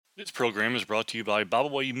This program is brought to you by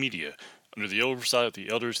Bible Way Media, under the oversight of the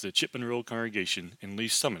elders of the Chipman Road Congregation in Lee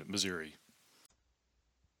Summit, Missouri.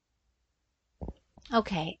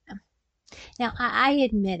 Okay, now I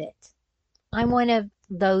admit it. I'm one of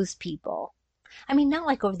those people. I mean, not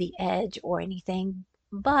like over the edge or anything,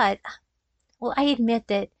 but, well, I admit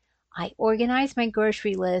that I organize my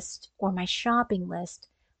grocery list or my shopping list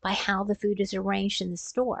by how the food is arranged in the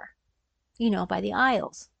store, by the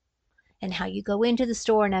aisles, and how you go into the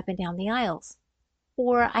store and up and down the aisles.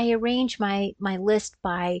 Or I arrange my list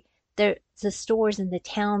by the stores in the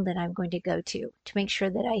town that I'm going to go to make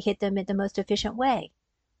sure that I hit them in the most efficient way.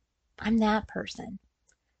 I'm that person.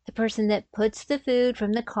 The person that puts the food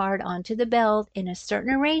from the cart onto the belt in a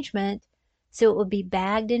certain arrangement so it will be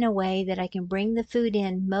bagged in a way that I can bring the food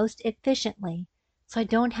in most efficiently so I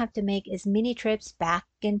don't have to make as many trips back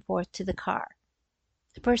and forth to the car.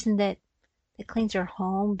 The person that cleans her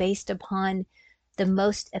home based upon the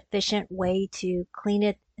most efficient way to clean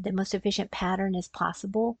it, the most efficient pattern as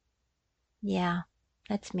possible. Yeah,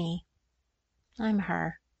 that's me. I'm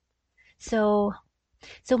her. So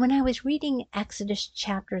when I was reading Exodus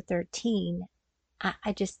chapter 13,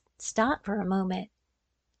 I just stopped for a moment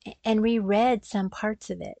and reread some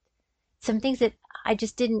parts of it. Some things that I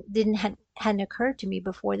just hadn't occurred to me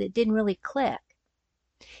before that didn't really click.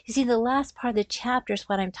 You see, the last part of the chapter is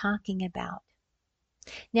what I'm talking about.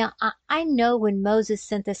 Now, I know when Moses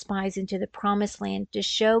sent the spies into the promised land to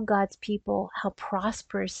show God's people how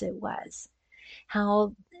prosperous it was,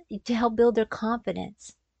 how to help build their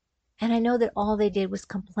confidence. And I know that all they did was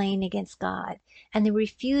complain against God, and they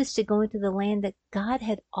refused to go into the land that God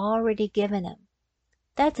had already given them.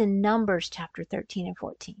 That's in Numbers chapter 13 and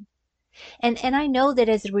 14. And I know that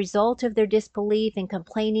as a result of their disbelief and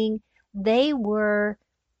complaining, they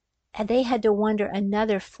had to wander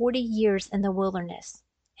another 40 years in the wilderness.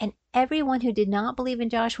 And everyone who did not believe in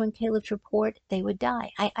Joshua and Caleb's report, they would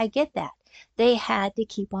die. I get that. They had to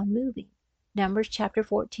keep on moving. Numbers chapter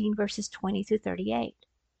 14, verses 20 through 38.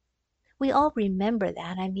 We all remember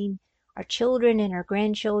that. I mean, our children and our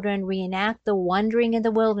grandchildren reenact the wandering in the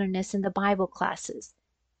wilderness in the Bible classes.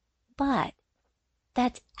 But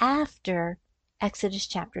that's after Exodus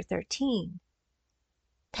chapter 13.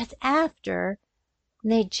 That's after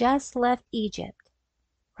they just left Egypt,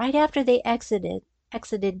 right after they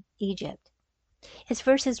exited Egypt. It's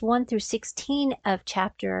verses 1 through 16 of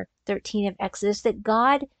chapter 13 of Exodus that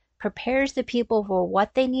God prepares the people for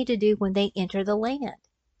what they need to do when they enter the land.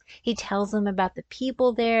 He tells them about the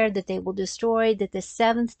people there, that they will destroy, that the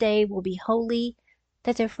seventh day will be holy,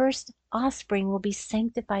 that their first offspring will be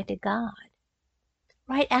sanctified to God.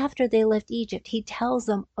 Right after they left Egypt, he tells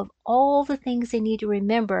them of all the things they need to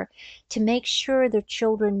remember to make sure their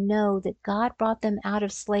children know that God brought them out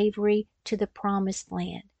of slavery to the promised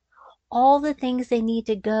land. All the things they need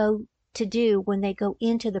to go to do when they go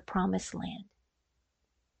into the promised land.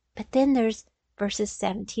 But then there's verses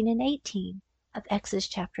 17 and 18 of Exodus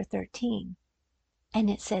chapter 13. And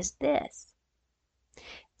it says this: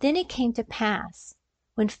 Then it came to pass,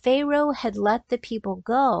 when Pharaoh had let the people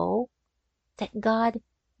go, that God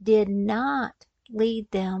did not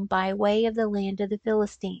lead them by way of the land of the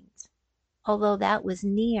Philistines, although that was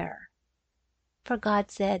near. For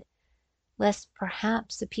God said, lest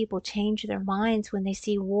perhaps the people change their minds when they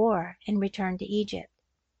see war and return to Egypt.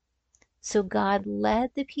 So God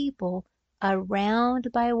led the people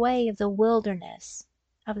around by way of the wilderness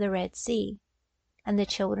of the Red Sea, and the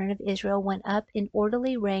children of Israel went up in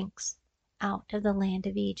orderly ranks out of the land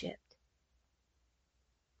of Egypt.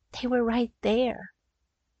 They were right there,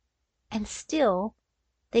 and still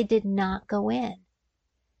they did not go in.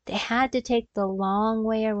 They had to take the long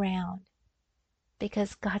way around,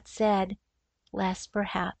 because God said, lest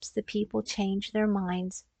perhaps the people change their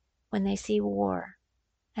minds when they see war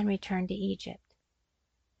and return to Egypt.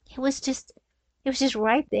 It was just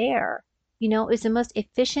right there. It was the most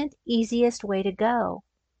efficient, easiest way to go.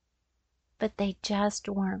 But they just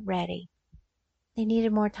weren't ready. They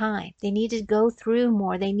needed more time. They needed to go through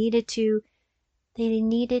more. They needed to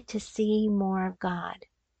see more of God.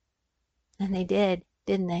 And they did,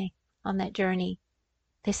 didn't they, on that journey?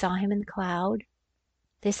 They saw him in the cloud.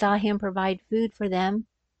 They saw him provide food for them,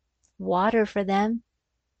 water for them.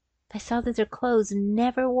 They saw that their clothes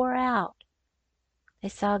never wore out. They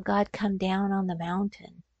saw God come down on the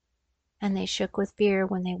mountain, and they shook with fear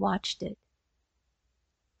when they watched it.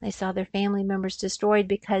 They saw their family members destroyed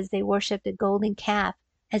because they worshipped a golden calf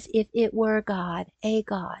as if it were God, a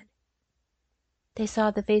God. They saw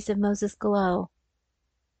the face of Moses glow.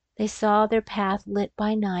 They saw their path lit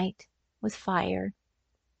by night with fire,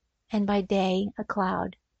 and by day a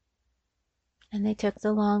cloud. And they took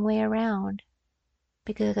the long way around.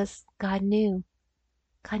 because God knew.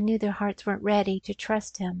 God knew their hearts weren't ready to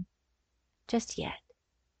trust Him just yet.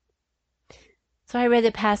 So I read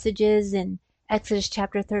the passages in Exodus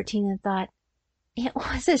chapter 13 and thought, it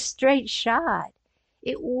was a straight shot.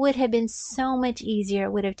 It would have been so much easier.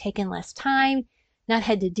 It would have taken less time, not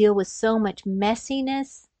had to deal with so much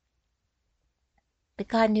messiness. But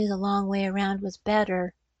God knew the long way around was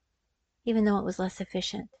better, even though it was less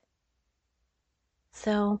efficient.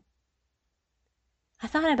 So I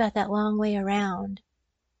thought about that long way around,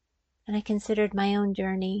 and I considered my own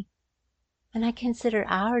journey, and I considered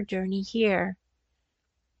our journey here,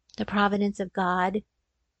 the providence of God,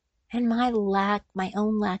 and my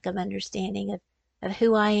own lack of understanding of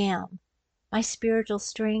who I am, my spiritual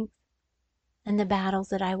strength, and the battles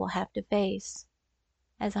that I will have to face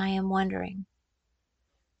as I am wondering.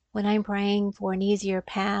 When I'm praying for an easier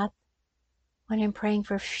path, when I'm praying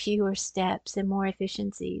for fewer steps and more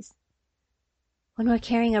efficiencies, when we're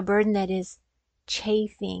carrying a burden that is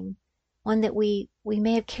chafing, one that we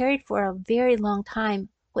may have carried for a very long time,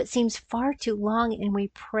 what seems far too long, and we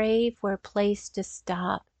pray for a place to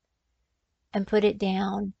stop and put it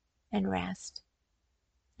down and rest.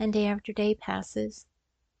 And day after day passes,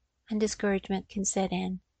 and discouragement can set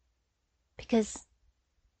in, because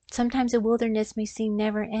sometimes the wilderness may seem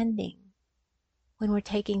never ending when we're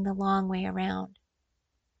taking the long way around.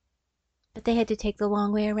 But they had to take the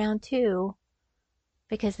long way around too,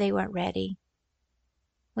 because they weren't ready.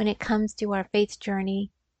 When it comes to our faith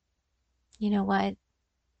journey, you know what?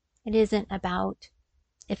 It isn't about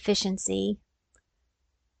efficiency.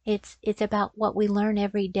 It's about what we learn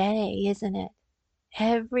every day, isn't it?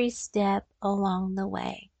 Every step along the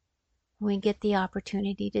way, we get the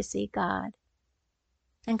opportunity to see God.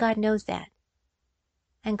 And God knows that.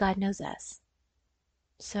 And God knows us.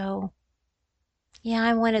 So, yeah,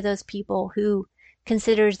 I'm one of those people who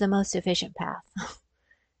considers the most efficient path,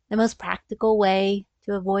 the most practical way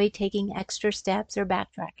to avoid taking extra steps or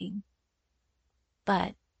backtracking.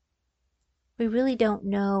 But we really don't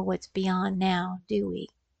know what's beyond now, do we?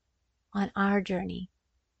 On our journey,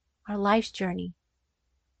 our life's journey.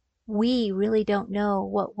 We really don't know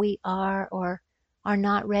what we are or are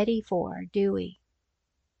not ready for, do we?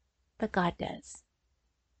 But God does.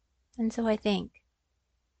 And so I think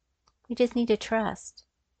we just need to trust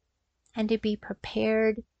and to be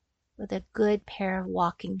prepared with a good pair of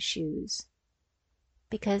walking shoes,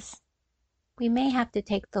 because we may have to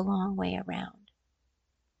take the long way around.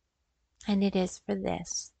 And it is for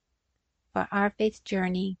this, for our faith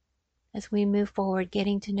journey, as we move forward,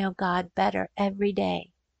 getting to know God better every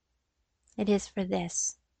day. It is for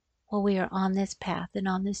this, while we are on this path and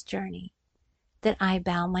on this journey, that I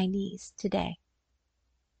bow my knees today.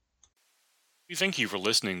 We thank you for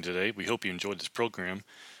listening today. We hope you enjoyed this program.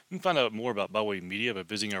 You can find out more about Byway Media by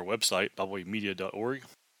visiting our website, bywaymedia.org.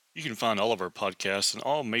 You can find all of our podcasts on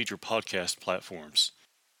all major podcast platforms.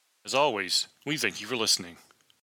 As always, we thank you for listening.